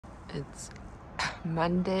It's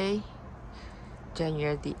Monday,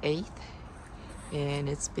 January the 8th, and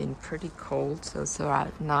it's been pretty cold. So it's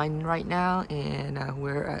at 9 right now, and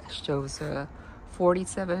we're at shows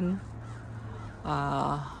 47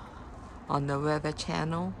 on the Weather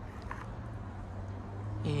Channel,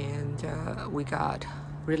 and we got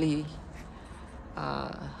really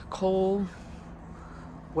cold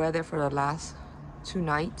weather for the last 2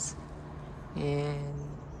 nights, and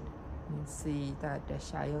you can see that the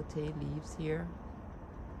chayote leaves here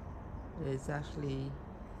is actually,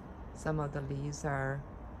 some of the leaves are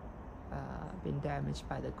been damaged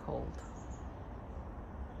by the cold.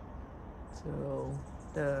 So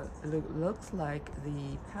looks like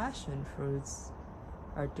the passion fruits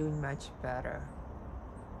are doing much better.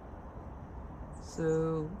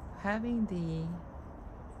 So having the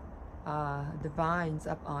vines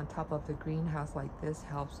up on top of the greenhouse like this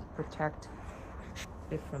helps protect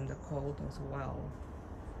it from the cold as well.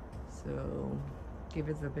 So give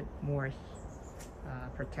it a bit more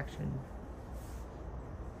protection.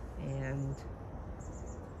 And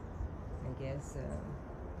I guess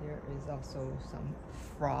there is also some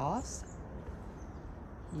frost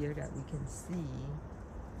here that we can see,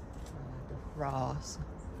 the frost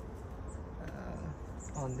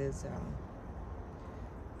on this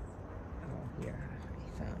here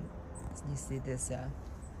I found. You see this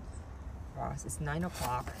frost. It's 9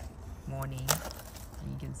 o'clock morning,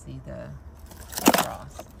 and you can see the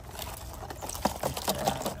frost. It's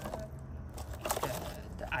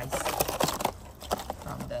the ice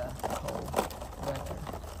from the cold weather.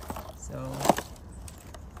 So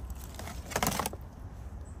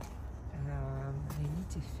I need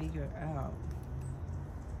to figure out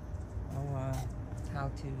how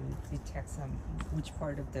to detect which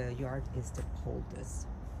part of the yard is the coldest.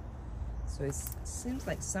 So it seems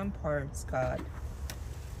like some parts got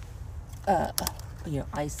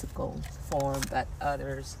icicle form, but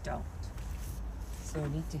others don't. So I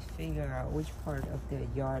need to figure out which part of the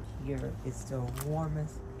yard here is the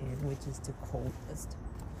warmest and which is the coldest.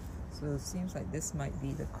 So it seems like this might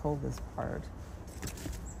be the coldest part.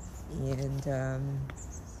 And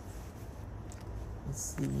let's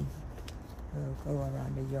see. We'll go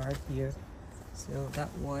around the yard here. So that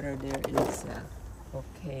water there is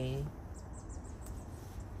okay.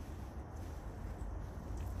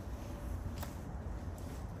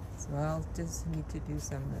 So I'll just need to do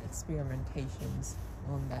some experimentations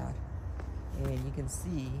on that. And you can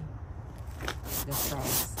see the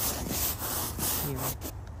frost here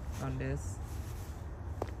on this.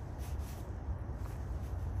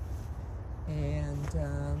 And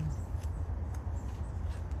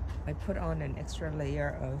I put on an extra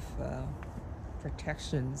layer of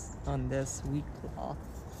protections on this wheat cloth,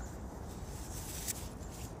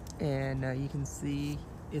 and you can see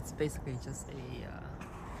it's basically just a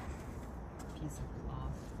piece of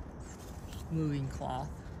cloth, moving cloth.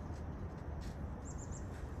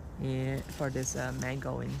 And for this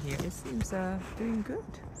mango in here, it seems doing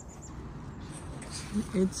good.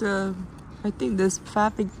 It's I think this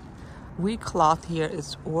fabric wheat cloth here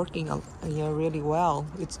is working really well.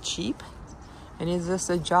 It's cheap, and it does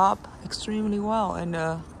the job extremely well. And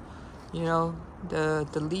the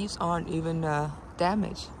leaves aren't even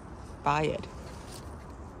damaged by it.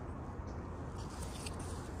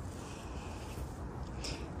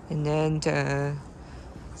 And then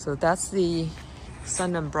so that's the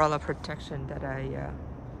sun umbrella protection that I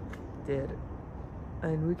did,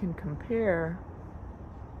 and we can compare.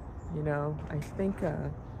 I think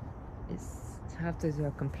have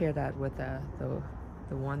to compare that with the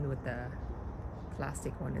one with the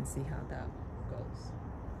plastic one and see how that goes.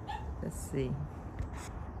 Let's see.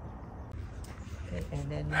 Okay, and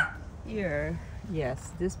then here,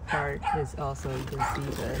 yes, this part is also, you can see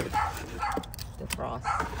the frost,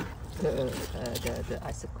 the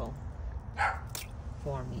icicle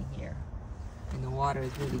forming here, and the water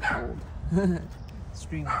is really cold,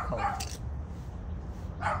 extremely cold.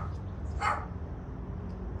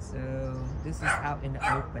 So this is out in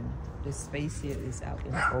the open. The space here is out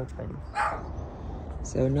in the open.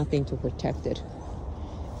 So nothing to protect it.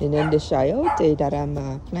 And then the chayote that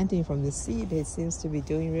I'm planting from the seed, it seems to be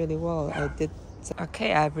doing really well.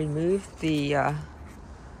 Okay, I've removed the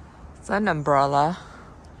sun umbrella,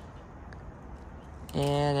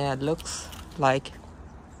 and it looks like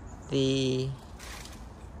the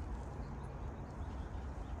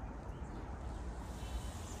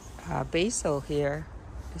basil here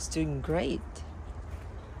is doing great.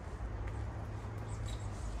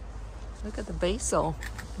 Look at the basil.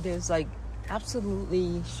 There's like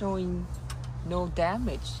absolutely showing no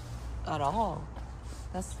damage at all.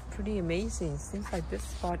 That's pretty amazing. Seems like this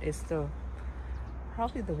spot is the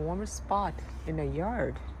probably the warmest spot in the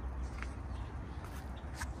yard.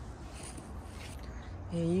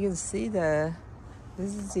 And you can see this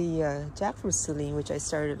is the jackfruit celine, which I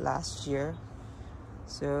started last year.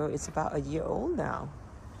 So it's about a year old now.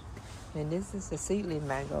 And this is a seedling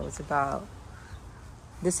mango.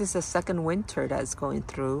 This is the second winter that's going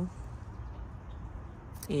through.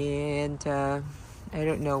 And I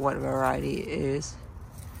don't know what variety it is.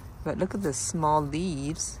 But look at the small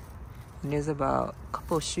leaves. And there's about a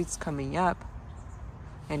couple of shoots coming up.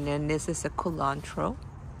 And then this is a culantro.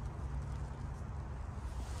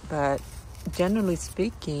 But generally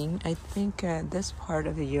speaking, I think this part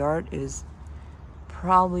of the yard is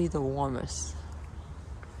probably the warmest.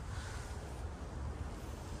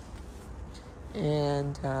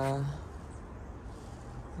 And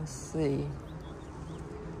let's see.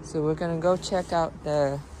 So we're gonna go check out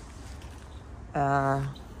the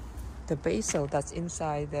basil that's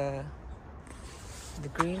inside the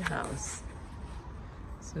greenhouse.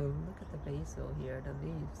 So look at the basil here, the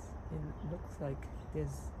leaves. It looks like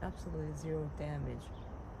there's absolutely zero damage.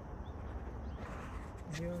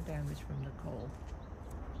 Zero damage from the cold.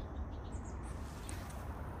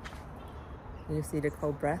 You see the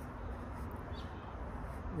cold breath?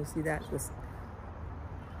 You see that?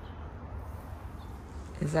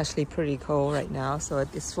 It's actually pretty cold right now. So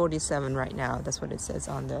it's 47 right now. That's what it says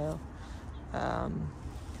on the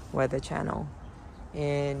Weather Channel.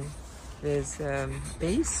 And this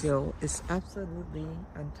basil is absolutely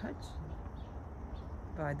untouched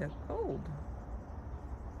by the cold.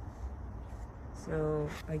 So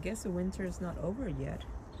I guess the winter is not over yet.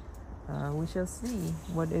 We shall see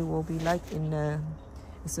what it will be like in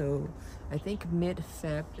so I think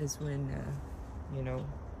mid-Feb is when you know,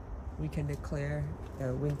 we can declare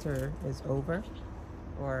winter is over,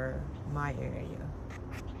 or my area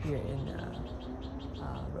here in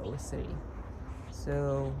Roa City.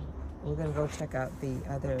 So we're gonna go check out the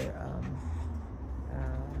other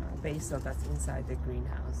basil that's inside the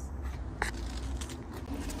greenhouse.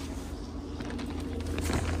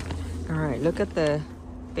 All right, look at the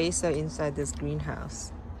basil inside this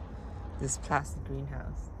greenhouse, this plastic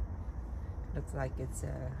greenhouse. Looks like it's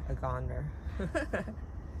a goner.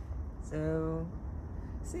 So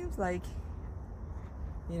seems like,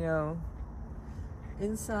 you know,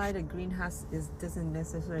 inside a greenhouse doesn't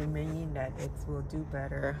necessarily mean that it will do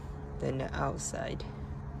better than the outside.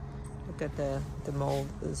 Look at the mold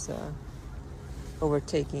is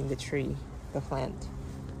overtaking the tree, the plant.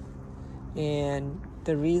 And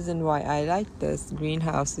the reason why I like this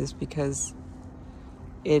greenhouse is because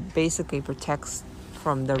it basically protects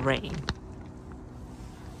from the rain.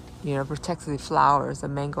 You know, protects the flowers, the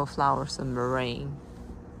mango flowers from the rain.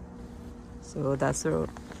 So that's the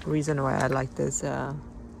reason why I like this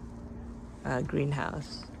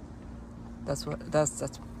greenhouse. That's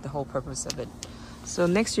the whole purpose of it. So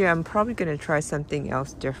next year I'm probably gonna try something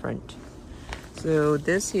else different. So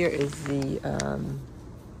this here is the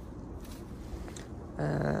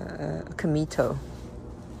Kamito.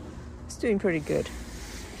 It's doing pretty good.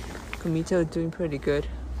 Kamito doing pretty good.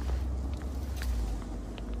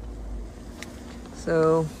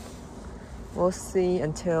 So we'll see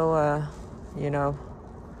until you know,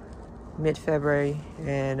 mid-February,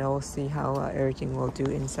 and we'll see how everything will do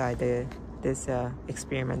inside this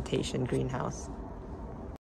experimentation greenhouse.